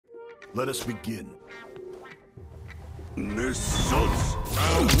Let us begin. Missiles!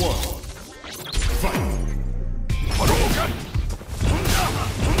 Round one. Fight! Hadouken!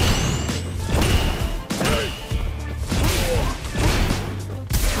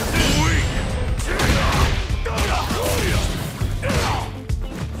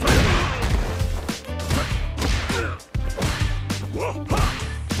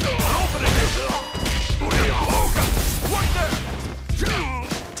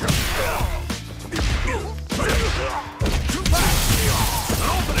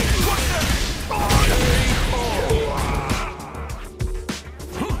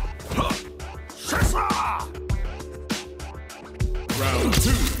 Round two.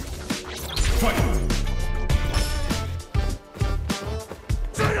 Fight!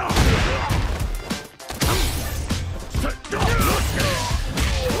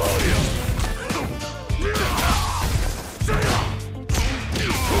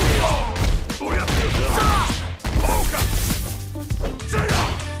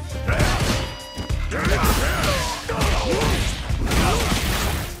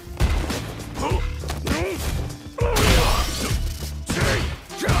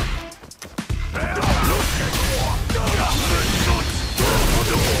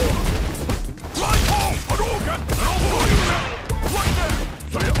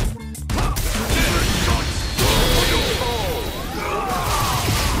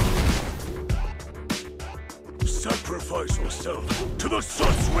 Sacrifice yourself to the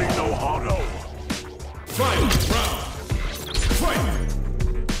suns we know how to. Final round. Fight!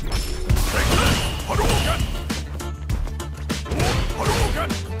 Take this! Hadouken! Hadouken!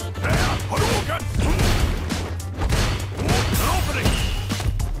 There! Hadouken! An opening!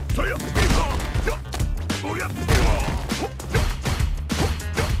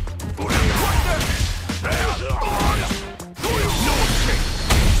 No escape!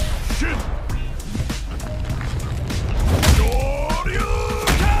 Shin!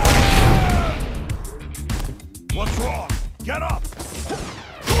 What's wrong? Get up!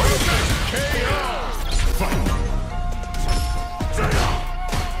 KO! Fight!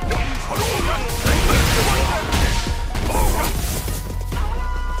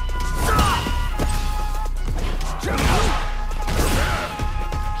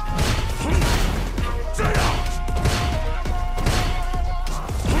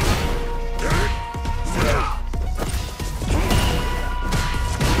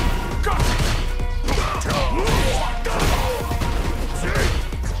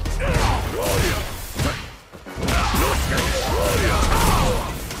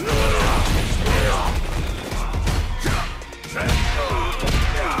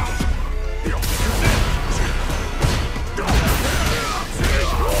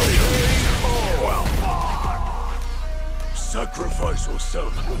 Sacrifice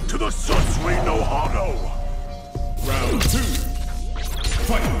yourself to the suns we know how to. Round two.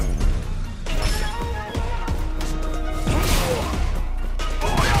 Fight!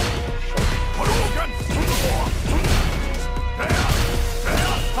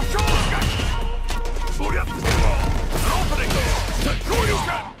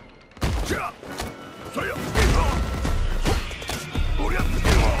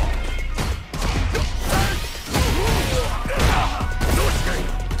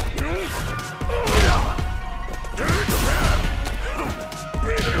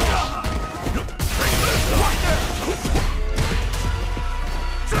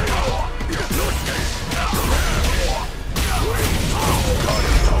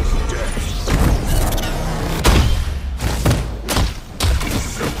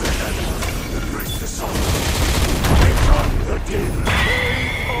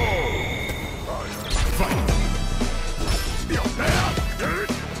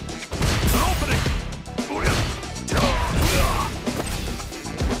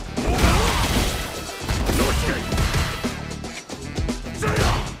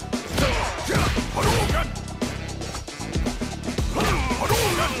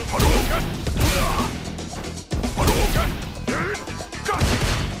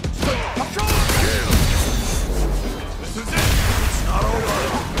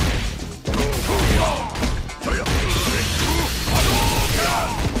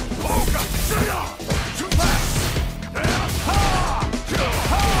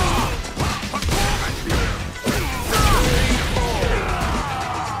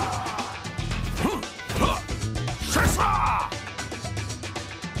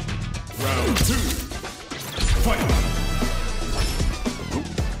 Round two. Fight!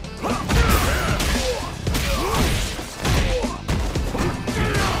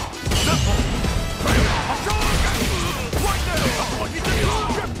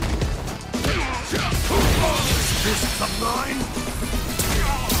 Fists of mine?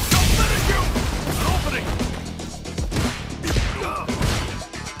 I'm letting you! An opening!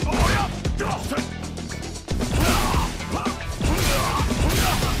 Oh, yeah!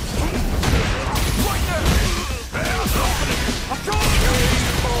 Right there! There's an opening! I'm calling you!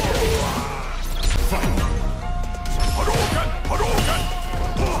 Fight! Hadouken! Hadouken!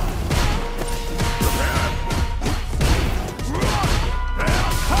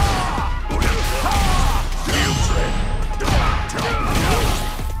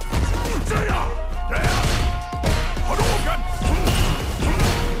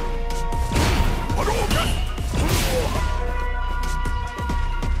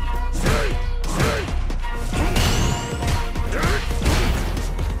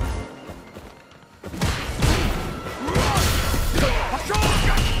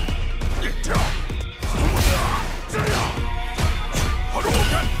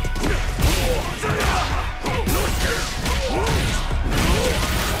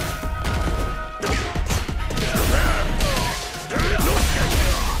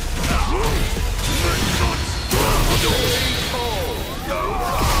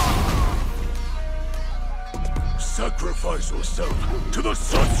 Sacrifice yourself to the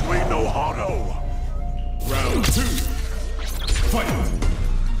suns we know how to. Round 2. Fight!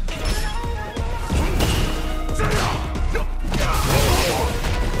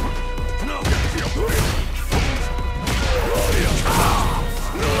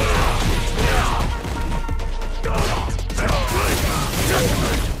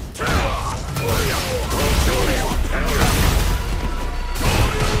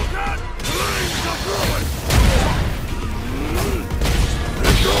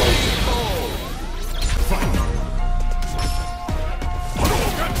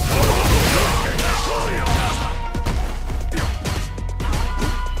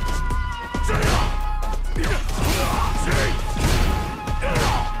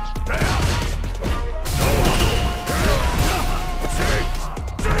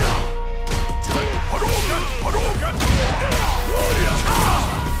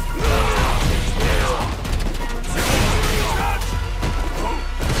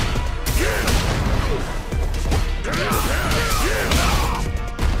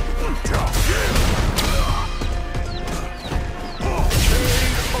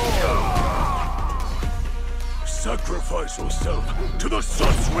 Sacrifice yourself to the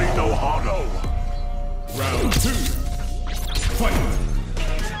suns we know how to. Round 2. Fight!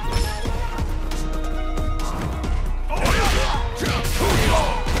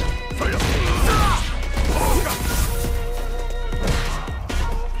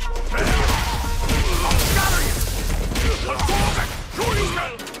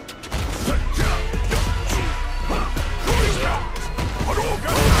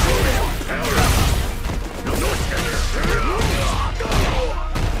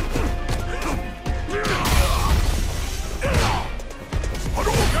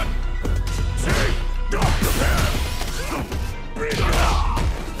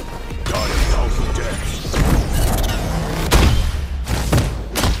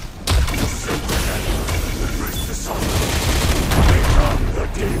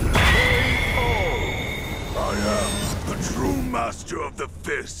 I am the true master of the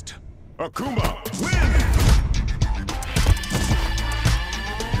fist. Akuma, win!